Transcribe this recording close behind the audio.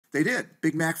They did.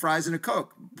 Big Mac fries and a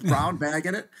Coke, brown bag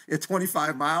in it at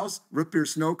 25 miles, root beer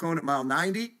snow cone at mile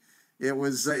 90. It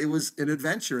was an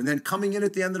adventure. And then coming in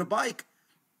at the end of the bike,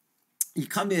 you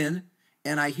come in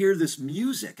and I hear this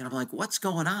music and I'm like, what's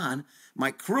going on?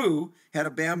 My crew had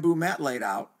a bamboo mat laid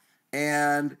out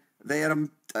and they had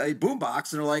a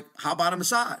boombox and they're like, how about a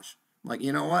massage? I'm like,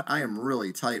 you know what? I am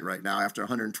really tight right now after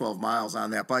 112 miles on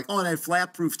that bike. Oh, and I had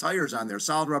flat-proof tires on there,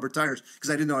 solid rubber tires,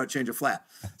 because I didn't know how to change a flat.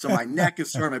 So my neck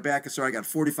is sore, my back is sore. I got a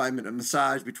 45-minute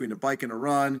massage between the bike and the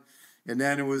run. And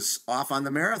then it was off on the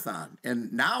marathon.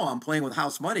 And now I'm playing with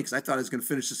house money because I thought I was going to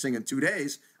finish this thing in 2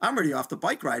 days. I'm already off the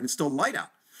bike ride and it's still light out.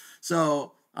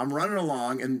 So I'm running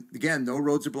along, and again, no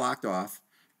roads are blocked off.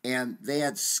 And they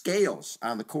had scales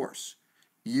on the course.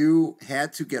 You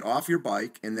had to get off your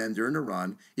bike, and then during the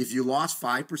run, if you lost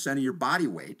 5% of your body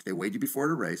weight, they weighed you before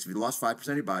the race. If you lost 5%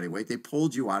 of your body weight, they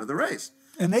pulled you out of the race.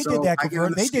 And they did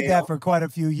that for quite a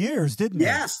few years, didn't they?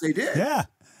 Yes, they did. Yeah.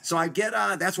 So I get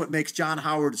on. That's what makes John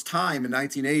Howard's time in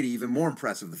 1980 even more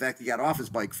impressive. The fact he got off his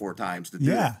bike 4 times to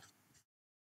do it.